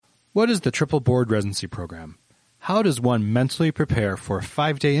What is the Triple Board Residency Program? How does one mentally prepare for a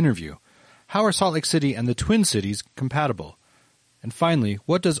 5-day interview? How are Salt Lake City and the Twin Cities compatible? And finally,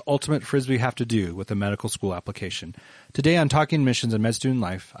 what does Ultimate Frisbee have to do with a medical school application? Today on Talking Admissions and Med Student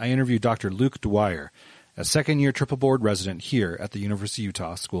Life, I interview Dr. Luke Dwyer, a second-year Triple Board resident here at the University of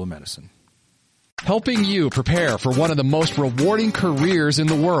Utah School of Medicine. Helping you prepare for one of the most rewarding careers in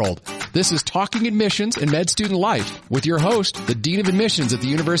the world. This is Talking Admissions and Med Student Life with your host, the Dean of Admissions at the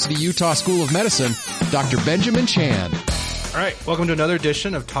University of Utah School of Medicine, Dr. Benjamin Chan. All right, welcome to another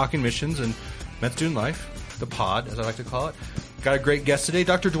edition of Talking Admissions and Med Student Life, the pod, as I like to call it. Got a great guest today,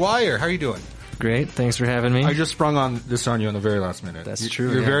 Dr. Dwyer. How are you doing? Great. Thanks for having me. I just sprung on you in the very last minute. That's true.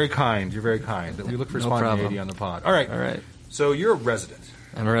 You're yeah. very kind. You're very kind. We look for spontaneity on the pod. All right. So you're a resident.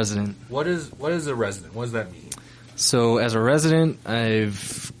 I'm a resident. What is a resident? What does that mean? So as a resident,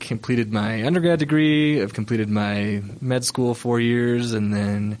 I've completed my undergrad degree. I've completed my med school 4 years. And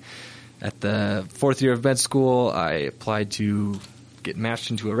then at the fourth year of med school, I applied to get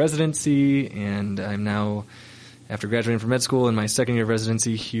matched into a residency. And I'm now, after graduating from med school, in my second year of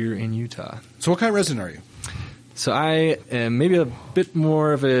residency here in Utah. So what kind of resident are you? So I am maybe a bit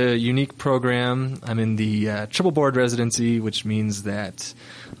more of a unique program. I'm in the Triple Board Residency, which means that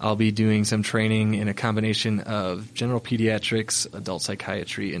I'll be doing some training in a combination of general pediatrics, adult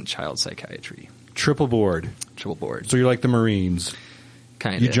psychiatry, and child psychiatry. Triple Board. Triple Board. So you're like the Marines.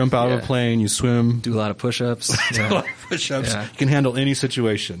 Kind of. You jump out of a plane, you swim. Do a lot of push-ups. Do a lot of push-ups. Yeah. You can handle any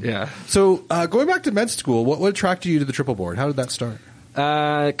situation. Yeah. So going back to med school, what attracted you to the Triple Board? How did that start?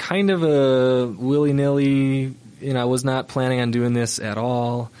 Kind of a willy-nilly. I was not planning on doing this at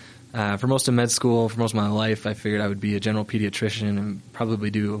all. For most of med school, for most of my life, I figured I would be a general pediatrician and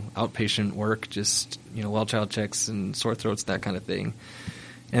probably do outpatient work, just, well child checks and sore throats, that kind of thing.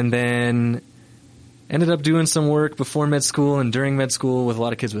 And then ended up doing some work before med school and during med school with a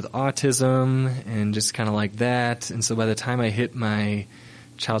lot of kids with autism and just kind of like that. And so by the time I hit my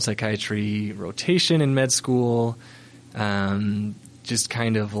child psychiatry rotation in med school, just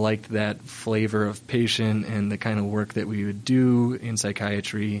kind of liked that flavor of patient and the kind of work that we would do in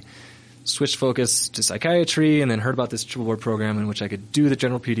psychiatry. Switched focus to psychiatry and then heard about this Triple Board program in which I could do the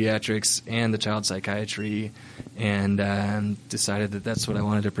general pediatrics and the child psychiatry and decided that that's what I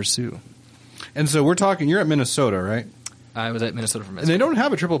wanted to pursue. And so you're at Minnesota, right? I was at Minnesota for med school. And they don't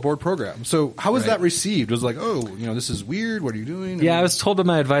have a Triple Board program. So how was that received? Was it like, this is weird. What are you doing? Yeah, I was told by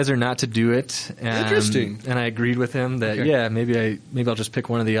my advisor not to do it. Interesting. And I agreed with him that, maybe I'll just pick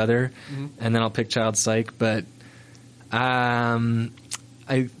one or the other, and then I'll pick child psych. But I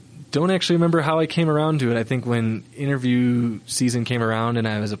don't actually remember how I came around to it. I think when interview season came around and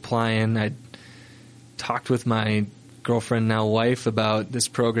I was applying, I talked with my girlfriend, now wife, about this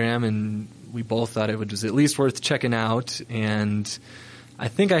program, and we both thought it was at least worth checking out, and I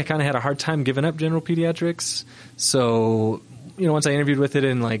think I kind of had a hard time giving up general pediatrics. So, once I interviewed with it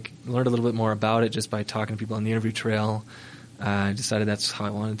and learned a little bit more about it just by talking to people on the interview trail, I decided that's how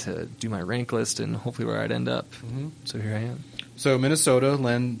I wanted to do my rank list and hopefully where I'd end up. Mm-hmm. So here I am. So Minnesota,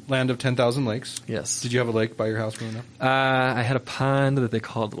 land of 10,000 lakes. Yes. Did you have a lake by your house growing up? I had a pond that they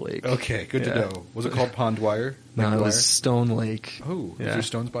called the lake. Okay, good to know. Was it called Pond Dwyer? No, it was Stone Lake. Oh, was there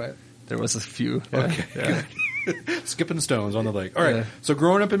stones by it? There was a few. Okay, good. Skipping stones on the lake. All right, so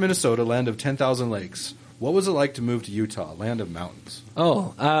growing up in Minnesota, land of 10,000 lakes, what was it like to move to Utah, land of mountains?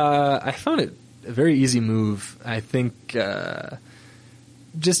 I found it a very easy move. I think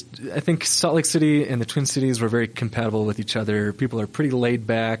Salt Lake City and the Twin Cities were very compatible with each other. People are pretty laid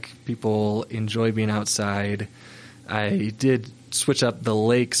back. People enjoy being outside. I did switch up the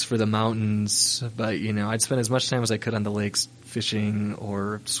lakes for the mountains, but I'd spend as much time as I could on the lakes fishing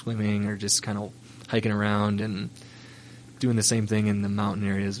or swimming or just kind of hiking around, and doing the same thing in the mountain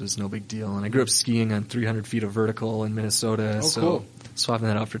areas was no big deal. And I grew up skiing on 300 feet of vertical in Minnesota, cool. Swapping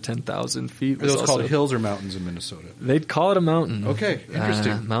that out for 10,000 feet. Are those called hills or mountains in Minnesota? They'd call it a mountain. Okay,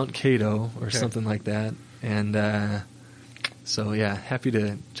 interesting. Mount Cato or something like that. And so, happy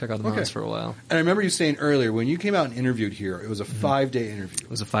to check out the mountains for a while. And I remember you saying earlier, when you came out and interviewed here, it was a 5-day interview. It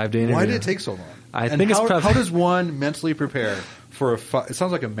was a 5-day interview. Why did it take so long? How does one mentally prepare for it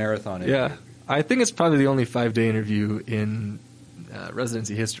sounds like a marathon interview. Yeah. I think it's probably the only 5-day interview in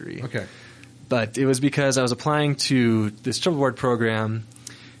residency history. Okay. But it was because I was applying to this Triple Board program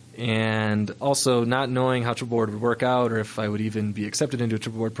and also not knowing how Triple Board would work out or if I would even be accepted into a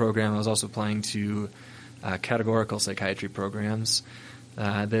Triple Board program. I was also applying to categorical psychiatry programs.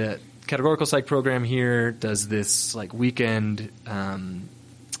 The categorical psych program here does this weekend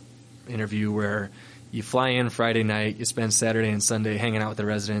interview where you fly in Friday night, you spend Saturday and Sunday hanging out with the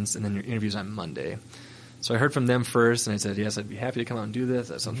residents, and then your interview's on Monday. So I heard from them first, and I said, yes, I'd be happy to come out and do this.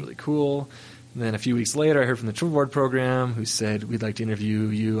 That sounds really cool. And then a few weeks later, I heard from the Triple Board program, who said, we'd like to interview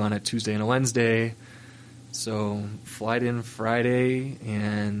you on a Tuesday and a Wednesday. So flight in Friday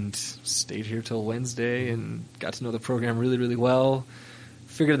and stayed here till Wednesday and got to know the program really, really well.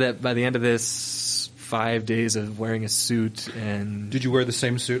 Figured that by the end of this, 5 days of wearing a suit. And Did you wear the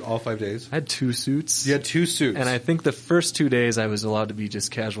same suit all 5 days? I had 2 suits. You had 2 suits. And I think the first 2 days I was allowed to be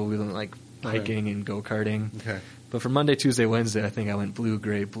just casual. We went like hiking and go-karting. Okay. But for Monday, Tuesday, Wednesday, I think I went blue,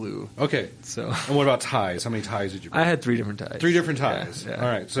 gray, blue. Okay. So. And what about ties? How many ties did you bring? I had 3 different ties. 3 different ties. Yeah.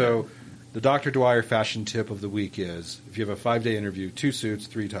 All right. So the Dr. Dwyer fashion tip of the week is, if you have a 5-day interview, 2 suits,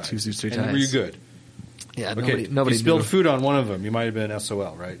 3 ties. 2 suits, 3 ties. And were you good? Yeah, Okay. nobody you spilled knew. food on one of them. You might have been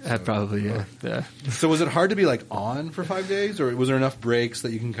SOL, right? Probably, yeah. Yeah. So was it hard to be like on for 5 days, or was there enough breaks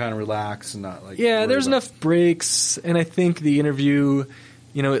that you can kind of relax and not like? Yeah, there's about... enough breaks, and I think the interview,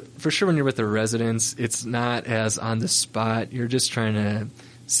 for sure when you're with the residents, it's not as on the spot. You're just trying to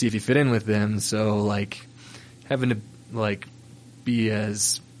see if you fit in with them. So like having to like be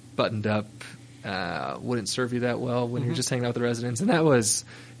as buttoned up wouldn't serve you that well when you're just hanging out with the residents. And that was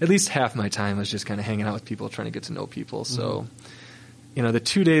at least half my time was just kind of hanging out with people, trying to get to know people. So, the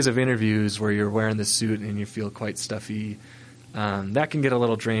 2 days of interviews where you're wearing the suit and you feel quite stuffy, that can get a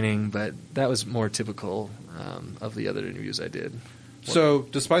little draining, but that was more typical of the other interviews I did. So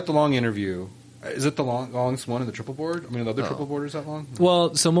despite the long interview, is it the longest one in the Triple Board? I mean, are the other Triple Boarders that long?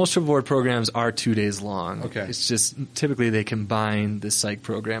 Well, so most Triple Board programs are 2 days long. Okay. It's just typically they combine the psych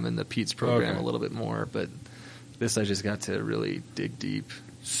program and the PEDS program a little bit more, but this I just got to really dig deep.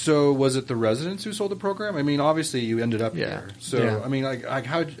 So was it the residents who sold the program? I mean, obviously you ended up here. So I mean, like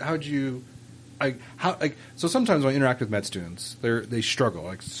how'd you? So sometimes when I interact with med students, they struggle,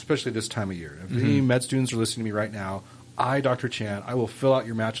 like especially this time of year. If any med students are listening to me right now, Dr. Chan, I will fill out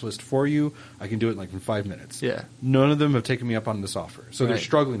your match list for you. I can do it in 5 minutes. Yeah. None of them have taken me up on this offer, so they're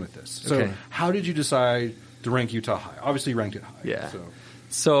struggling with this. So how did you decide to rank Utah high? Obviously, you ranked it high. Yeah.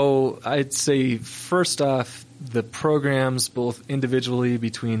 So I'd say first off, the programs, both individually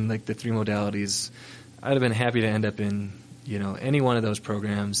between the 3 modalities, I'd have been happy to end up in any one of those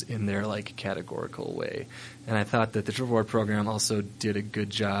programs in their categorical way. And I thought that the Triple Board program also did a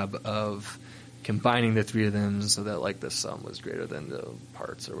good job of combining the 3 of them so that the sum was greater than the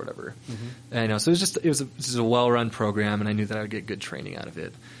parts or whatever. And so it was just a well-run program, and I knew that I would get good training out of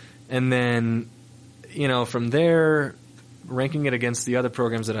it. And then, from there, ranking it against the other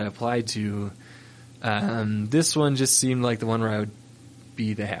programs that I applied to, this one just seemed like the one where I would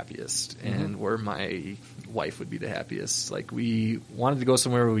be the happiest and where my wife would be the happiest. We wanted to go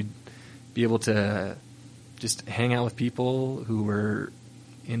somewhere where we'd be able to just hang out with people who were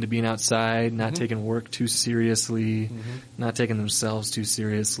into being outside, not taking work too seriously, not taking themselves too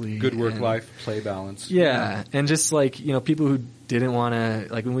seriously. Good work-life, play balance. Yeah, and just people who didn't want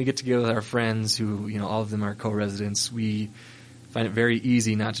to, when we get together with our friends who, all of them are co-residents, we find it very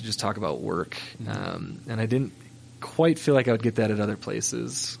easy not to just talk about work. And I didn't quite feel like I would get that at other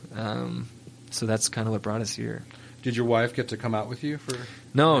places. So that's kind of what brought us here. Did your wife get to come out with you for?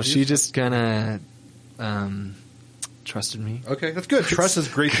 No, she just kind of trusted me. Okay, that's good. Trust is a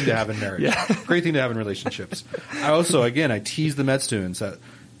great thing to have in marriage. Great thing to have in relationships. I also, I tease the med students that,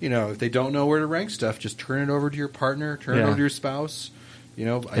 if they don't know where to rank stuff, just turn it over to your partner, turn it over to your spouse.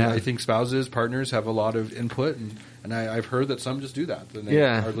 I think spouses, partners have a lot of input, and I've heard that some just do that. And they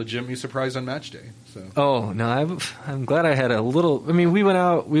are legitimately surprised on match day. So. Oh, no, I'm glad I had a little... I mean, we went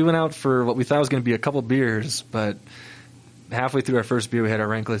out for what we thought was going to be a couple beers, but halfway through our first beer, we had our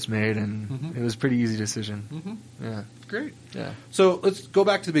rank list made, and it was a pretty easy decision. Yeah. Great. Yeah. So let's go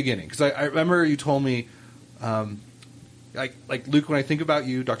back to the beginning, because I remember you told me... Like Luke, when I think about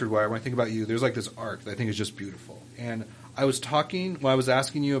you, Dr. Dwyer, when I think about you, there's this arc that I think is just beautiful. And I was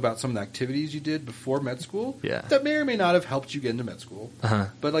asking you about some of the activities you did before med school that may or may not have helped you get into med school.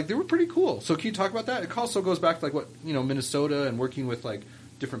 But they were pretty cool. So can you talk about that? It also goes back to what Minnesota and working with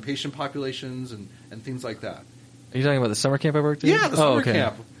different patient populations and things like that. Are you talking about the summer camp I worked in? Yeah, the summer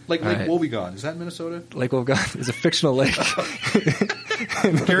camp. Lake Wobegon. Is that Minnesota? Lake Wobegon is a fictional lake.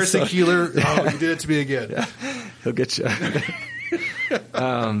 Harrison Keeler, you did it to me again. Yeah. He'll get you.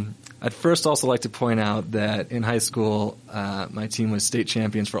 I'd first also like to point out that in high school, my team was state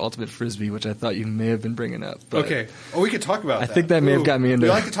champions for ultimate Frisbee, which I thought you may have been bringing up. But okay. Oh, we could talk about that. I think that may have got me into... We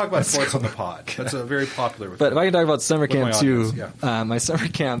like to talk about sports on the pod. That's very popular with But if I can talk about summer camp, too, yeah. My summer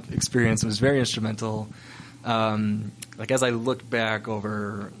camp experience was very instrumental. As I look back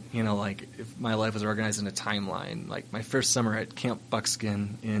over, if my life was organized in a timeline, my first summer at Camp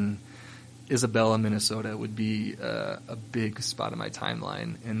Buckskin in Isabella, Minnesota would be a big spot in my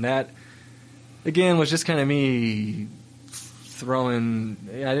timeline. And that again, was just kind of me throwing.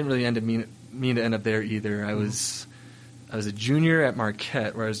 I didn't really mean to end up there either. I was a junior at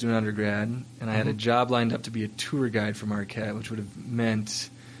Marquette where I was doing undergrad, and I had a job lined up to be a tour guide for Marquette, which would have meant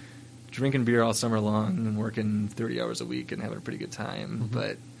drinking beer all summer long and working 30 hours a week and having a pretty good time.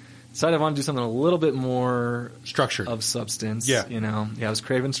 But decided I wanted to do something a little bit more structure of substance. Yeah. I was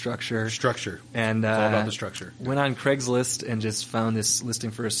craving structure. And it's all about the structure. Went on Craigslist and just found this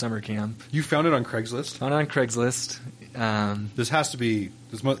listing for a summer camp. You found it on Craigslist? Found it on Craigslist. This has to be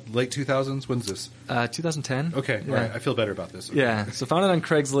late 2000s. When's this? 2010. Okay, Yeah. all right. I feel better about this. Okay. Yeah, so found it on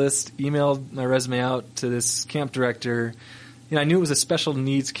Craigslist, emailed my resume out to this camp director. I knew it was a special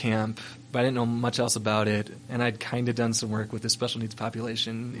needs camp, but I didn't know much else about it. And I'd kind of done some work with the special needs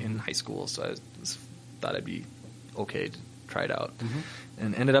population in high school, so I thought I'd be okay to try it out.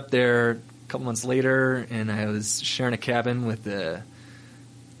 And ended up there a couple months later, and I was sharing a cabin with a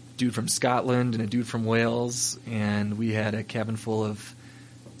dude from Scotland and a dude from Wales, and we had a cabin full of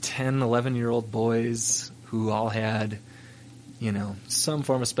 10, 11-year-old boys who all had, some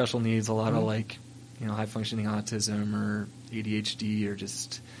form of special needs, a lot of high-functioning autism or ADHD or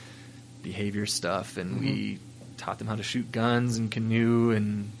just behavior stuff, and we taught them how to shoot guns and canoe.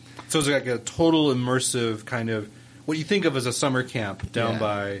 And so it's like a total immersive kind of what you think of as a summer camp down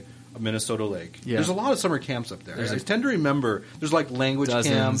by a Minnesota lake. Yeah. There's a lot of summer camps up there. I tend to remember there's like language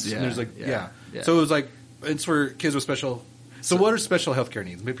camps. Yeah, and there's Yeah. So it was like it's for kids with special. So what are special healthcare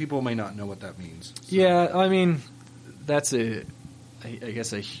needs? People may not know what that means. So. Yeah, I mean that's I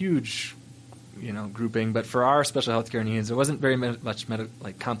guess a huge grouping, but for our special healthcare needs, there wasn't very much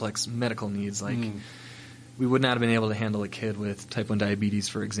complex medical needs. We would not have been able to handle a kid with type 1 diabetes,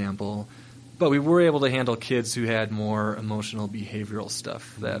 for example, but we were able to handle kids who had more emotional behavioral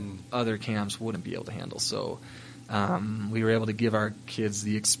stuff that other camps wouldn't be able to handle. So we were able to give our kids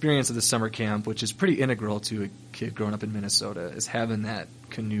the experience of the summer camp, which is pretty integral to a kid growing up in Minnesota, is having that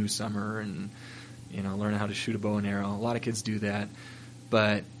canoe summer and learning how to shoot a bow and arrow. A lot of kids do that,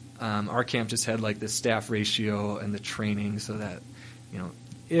 but our camp just had the staff ratio and the training so that,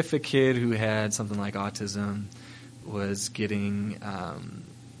 if a kid who had something like autism was getting,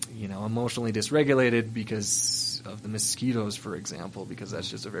 emotionally dysregulated because of the mosquitoes, for example, because that's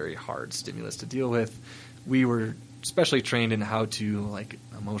just a very hard stimulus to deal with, we were especially trained in how to,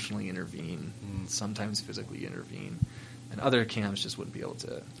 emotionally intervene, sometimes physically intervene. And other camps just wouldn't be able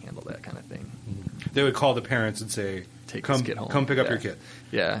to handle that kind of thing. They would call the parents and say, come pick up your kid.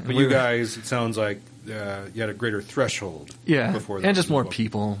 Yeah. But you guys, it sounds like you had a greater threshold. Yeah. Before and just more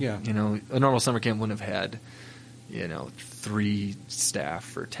people. Yeah. A normal summer camp wouldn't have had, 3 staff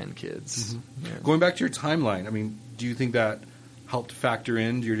for 10 kids. Yeah. Going back to your timeline, do you think that helped factor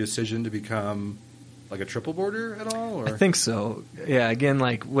into your decision to become a triple boarder at all? Or? I think so. Yeah. Again,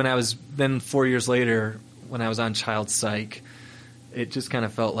 when I was then 4 years later, when I was on child psych, it just kind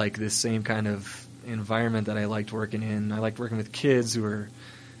of felt like this same kind of environment that I liked working in. I liked working with kids who were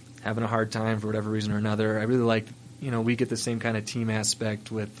having a hard time for whatever reason or another. I really liked, we get the same kind of team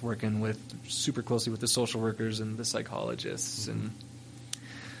aspect with working with super closely with the social workers and the psychologists and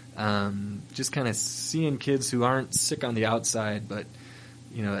just kind of seeing kids who aren't sick on the outside, but,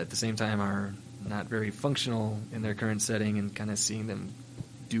 at the same time are not very functional in their current setting, and kind of seeing them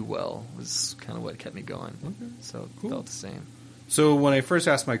do well was kind of what kept me going. Okay. So Cool. it felt the same. So when I first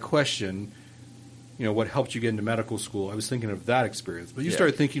asked my question, what helped you get into medical school, I was thinking of that experience. But you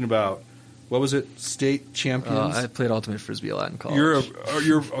started thinking about, what was it, state champions? I played ultimate Frisbee a lot in college.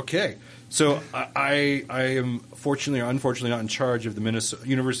 You're okay. So I am fortunately or unfortunately not in charge of the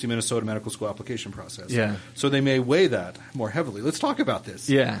University of Minnesota medical school application process. Yeah. So they may weigh that more heavily. Let's talk about this.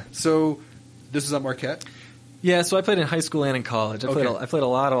 Yeah. So this is at Marquette? Yeah, so I played in high school and in college. I played a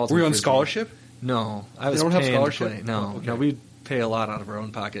lot of ultimate Were you on Frisbee. scholarship? No, I was They don't paying have scholarship? to play. No, Oh, okay. no, we pay a lot out of our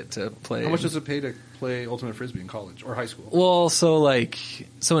own pocket to play. How much does it pay to play ultimate Frisbee in college or high school? Well, so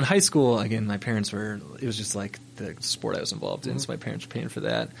in high school, again, my parents it was just the sport I was involved in, so my parents were paying for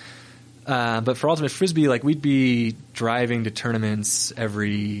that. But for ultimate Frisbee, we'd be driving to tournaments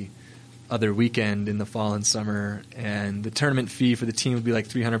every other weekend in the fall and summer, and the tournament fee for the team would be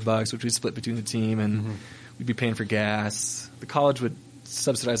 $300, which we'd split between the team, and we'd be paying for gas. The college would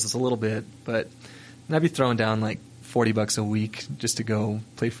subsidize us a little bit, but I'd be throwing down $40 a week just to go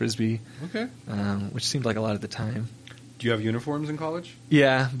play Frisbee. Okay. Which seemed like a lot at the time. Do you have uniforms in college?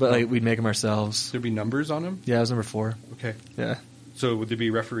 Yeah, but we'd make them ourselves. There'd be numbers on them? Yeah, I was number 4. Okay. Yeah. So would there be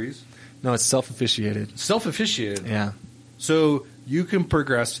referees? No, it's self-officiated. Self-officiated? Yeah. So you can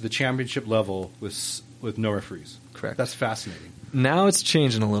progress to the championship level with with no referees. Correct. That's fascinating. Now it's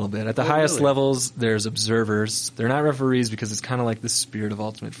changing a little bit. At the highest levels, there's observers. They're not referees because it's kind of like the spirit of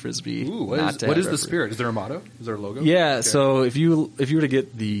ultimate frisbee. Ooh, what is the spirit? Is there a motto? Is there a logo? Yeah. Okay. So if you were to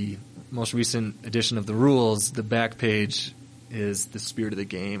get the most recent edition of the rules, the back page is the spirit of the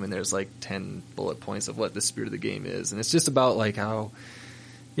game, and there's like 10 bullet points of what the spirit of the game is, and it's just about like how,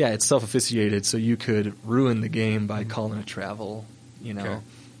 it's self-officiated, so you could ruin the game by calling a travel,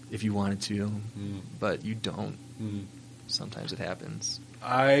 if you wanted to, but you don't. Sometimes it happens.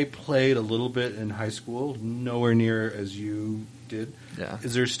 I played a little bit in high school, nowhere near as you did. Yeah.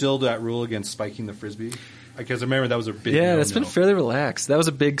 Is there still that rule against spiking the frisbee? Because I remember that was a big no-no. That's been fairly relaxed. That was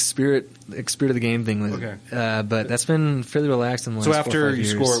a big spirit of the game thing with it. But that's been fairly relaxed in the last 4 or 5 years. So after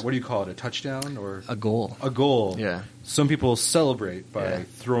you score, what do you call it, a touchdown? Or a goal. A goal. Yeah. Some people celebrate by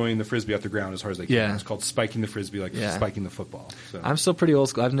throwing the frisbee off the ground as hard as they can. Yeah. It's called spiking the frisbee, like spiking the football. So. I'm still pretty old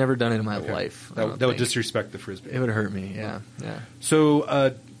school. I've never done it in my life. That would disrespect the frisbee. It would hurt me, yeah.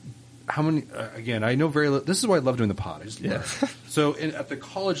 So, how many? Again, I know very little. This is why I love doing the pod. I just love it. So, at the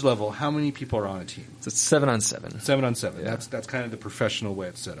college level, how many people are on a team? So it's 7-on-7. 7-on-7. Yeah. That's kind of the professional way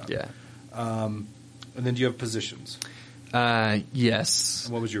it's set up. Yeah. And then do you have positions? Yes.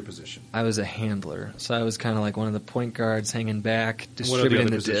 And what was your position? I was a handler, so I was kind of like one of the point guards, hanging back, distributing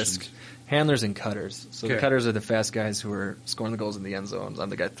the disc. Handlers and cutters. So the cutters are the fast guys who are scoring the goals in the end zones. I'm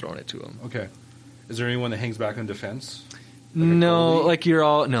the guy throwing it to them. Okay. Is there anyone that hangs back on defense? Like you're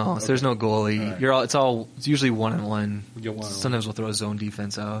all no. So there's no goalie. Right. It's usually 1-on-1. Sometimes we'll throw a zone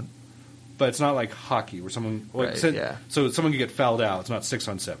defense out. But it's not like hockey where someone So someone can get fouled out. It's not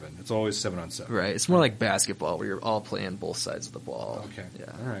 6-on-7. It's always 7-on-7. Right. It's more like basketball where you're all playing both sides of the ball. Okay. Yeah.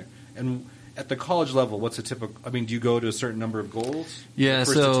 All right. And at the college level, what's a typical? I mean, do you go to a certain number of goals? Yeah.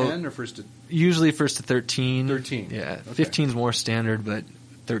 First to 10 or first to usually first to 13. 13. Yeah. Okay. 15 is more standard, but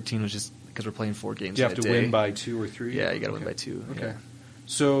 13 was just because we're playing 4 games. Do you have to win by 2 or 3? Yeah, you got to win by 2. Okay. Yeah.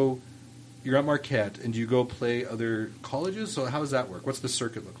 So you're at Marquette, and do you go play other colleges? So how does that work? What's the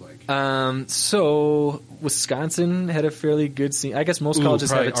circuit look like? So Wisconsin had a fairly good scene. I guess most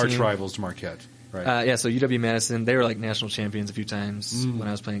colleges have a team. Arch rivals to Marquette. Right. So UW-Madison, they were like national champions a few times when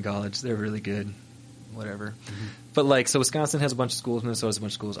I was playing college. They were really good. Whatever. But so Wisconsin has a bunch of schools. Minnesota has a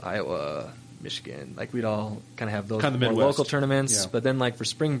bunch of schools. Iowa, Michigan. We'd all kind of have those more local tournaments. Yeah. But then for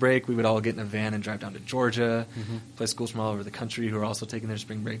spring break, we would all get in a van and drive down to Georgia, play schools from all over the country who are also taking their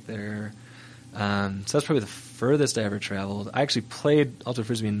spring break there. So that's probably the furthest I ever traveled. I actually played ultimate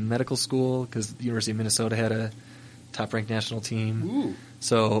frisbee in medical school because the University of Minnesota had a top-ranked national team. Ooh.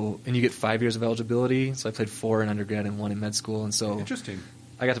 So, and you get 5 years of eligibility. So I played 4 in undergrad and 1 in med school. And so interesting.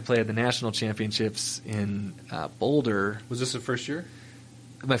 I got to play at the national championships in Boulder. Was this the first year?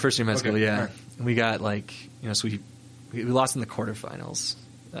 My first year in med school, yeah. Right. And we got so we lost in the quarterfinals.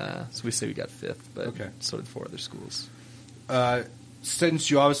 So we say we got 5th, but so did 4 other schools. Since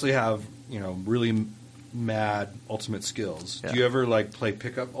you obviously have really mad ultimate skills, do you ever play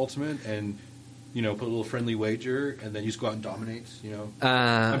pickup ultimate and put a little friendly wager and then you just go out and dominate?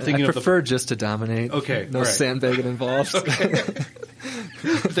 I prefer just to dominate. Okay, no sandbagging involved.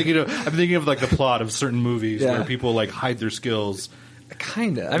 I'm thinking of the plot of certain movies where people hide their skills.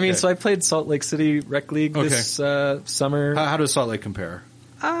 Kinda. I mean, so I played Salt Lake City Rec League this summer. How does Salt Lake compare?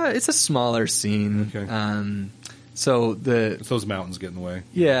 It's a smaller scene. Okay. So it's those mountains get in the way.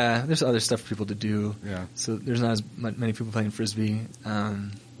 Yeah, there's other stuff for people to do. Yeah. So there's not as many people playing frisbee.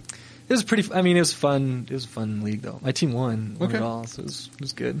 It was pretty. I mean, it was fun. It was a fun league, though. My team won it all, so it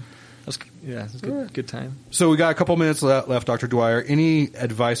was good. It was good time. So we got a couple minutes left, Dr. Dwyer. Any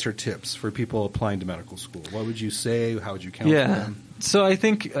advice or tips for people applying to medical school? What would you say? How would you counsel them? So I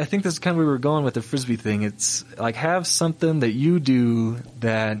think this is kind of where we were going with the frisbee thing. It's have something that you do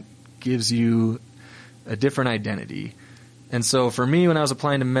that gives you a different identity. And so for me, when I was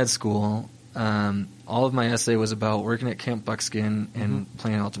applying to med school, all of my essay was about working at Camp Buckskin and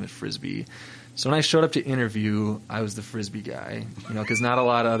playing ultimate frisbee. So when I showed up to interview, I was the frisbee guy, because not a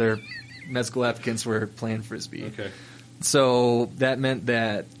lot of other med school applicants were playing frisbee. Okay. So that meant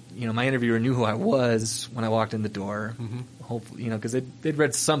that my interviewer knew who I was when I walked in the door. Hopefully, because they'd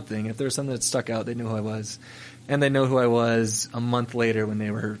read something. If there was something that stuck out, they knew who I was, and they know who I was a month later when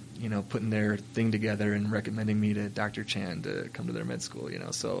they were putting their thing together and recommending me to Dr. Chan to come to their med school.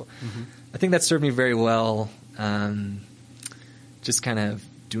 So I think that served me very well. Just kind of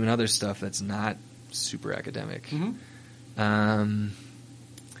doing other stuff that's not super academic. And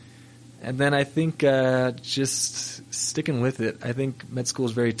then I think just sticking with it. I think med school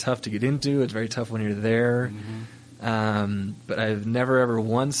is very tough to get into. It's very tough when you're there. But I've never ever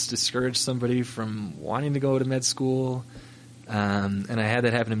once discouraged somebody from wanting to go to med school. And I had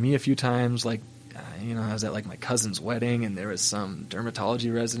that happen to me a few times. I was at like my cousin's wedding, and there was some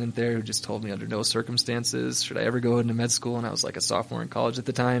dermatology resident there who just told me under no circumstances should I ever go into med school, and I was like a sophomore in college at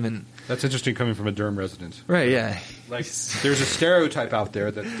the time. And that's interesting coming from a derm resident. Right, yeah. Like, there's a stereotype out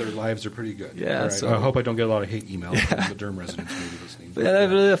there that their lives are pretty good. Yeah. Right? So, I hope I don't get a lot of hate emails from the derm residents maybe listening. But that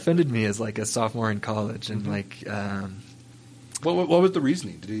really offended me as like a sophomore in college, and What was the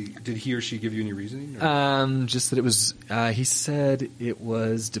reasoning? Did he or she give you any reasoning? Just that it was. He said it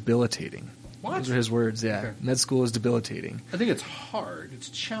was debilitating. What? Those are his words. Yeah, Okay. Med school is debilitating. I think it's hard. It's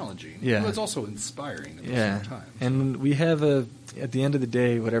challenging. Yeah, but it's also inspiring at the same time. And we have at the end of the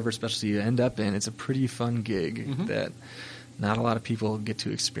day, whatever specialty you end up in, it's a pretty fun gig that not a lot of people get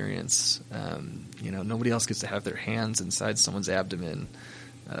to experience. Nobody else gets to have their hands inside someone's abdomen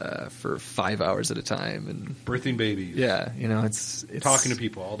for 5 hours at a time and birthing babies. Yeah, it's talking to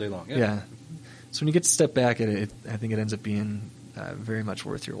people all day long. Yeah. So when you get to step back at it, I think it ends up being very much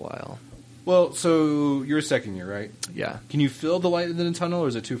worth your while. Well, so you're a second year, right? Yeah. Can you feel the light in the tunnel, or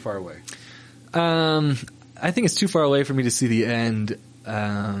is it too far away? I think it's too far away for me to see the end,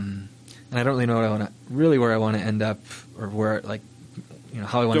 and I don't really know where I want to end up, or where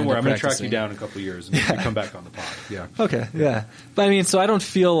how I want to end up practicing. Don't worry, I'm going to track you down in a couple of years and maybe come back on the pod. Yeah. Okay. Yeah. But so I don't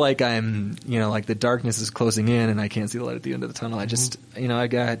feel like I'm like the darkness is closing in and I can't see the light at the end of the tunnel. I just I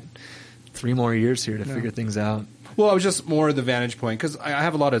got 3 more years here to figure things out. Well, I was just more the vantage point, because I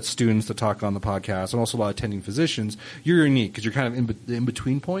have a lot of students that talk on the podcast and also a lot of attending physicians. You're unique because you're kind of in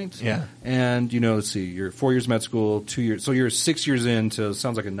between point. Yeah. And, let's see, you're 4 years med school, 2 years. So you're 6 years into,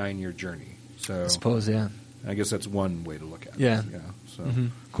 sounds like a 9-year journey. So I suppose, yeah. I guess that's one way to look at it. Yeah. Yeah. So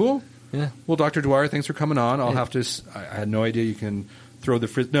cool. Yeah. Well, Dr. Dwyer, thanks for coming on. I'll have to, I had no idea you can throw the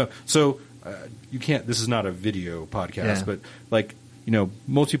frisbee. No. So you can't, this is not a video podcast, but like,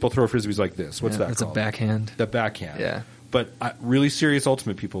 most people throw frisbees like this. What's that called? It's a backhand. The backhand. Yeah. But really serious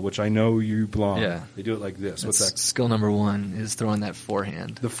ultimate people, which I know you belong, yeah. they do it like this. What's that? Skill number 1 is throwing that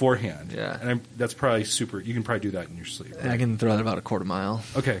forehand. The forehand. Yeah. And that's probably super. You can probably do that in your sleep. Right? I can throw that about a quarter mile.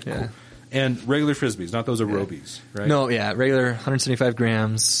 Okay, yeah. Cool. And regular frisbees, not those aerobies, right? No, yeah. Regular 175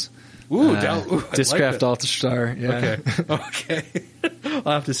 grams. Ooh, Discraft Ultrastar. Yeah. Okay.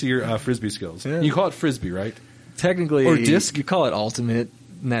 I'll have to see your frisbee skills. Yeah. You call it frisbee, right? Technically, or disc? You call it ultimate,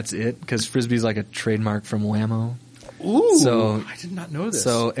 and that's it, because frisbee's like a trademark from Whammo. Ooh, so I did not know this.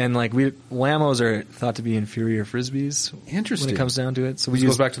 So, and like Whammos are thought to be inferior frisbees. Interesting. When it comes down to it. So this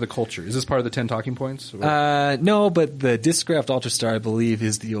goes back to the culture. Is this part of the 10 talking points? No, but the Discraft Ultrastar, I believe,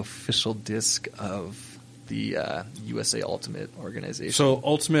 is the official disc of the USA Ultimate organization. So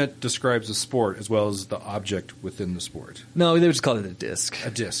Ultimate describes the sport as well as the object within the sport. No, they would just call it a disc. A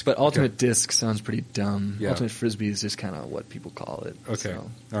disc. But Ultimate disc sounds pretty dumb. Yeah. Ultimate Frisbee is just kind of what people call it. Okay. So,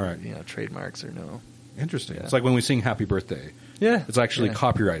 all right. Trademarks or no. Interesting. Yeah. It's like when we sing Happy Birthday. Yeah. It's actually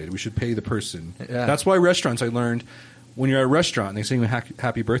copyrighted. We should pay the person. Yeah. That's why restaurants, I learned, when you're at a restaurant and they sing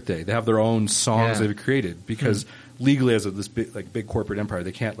Happy Birthday, they have their own songs they've created because legally as this big corporate empire,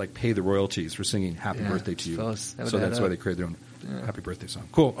 they can't pay the royalties for singing Happy Birthday to you. So that's why they create their own Happy Birthday song.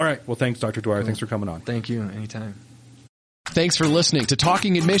 Cool. All right. Well, thanks, Dr. Dwyer. Cool. Thanks for coming on. Thank you. Anytime. Thanks for listening to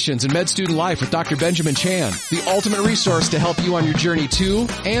Talking Admissions and Med Student Life with Dr. Benjamin Chan, the ultimate resource to help you on your journey to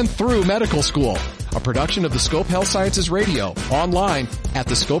and through medical school. A production of the Scope Health Sciences Radio, online at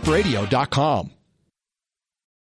thescoperadio.com.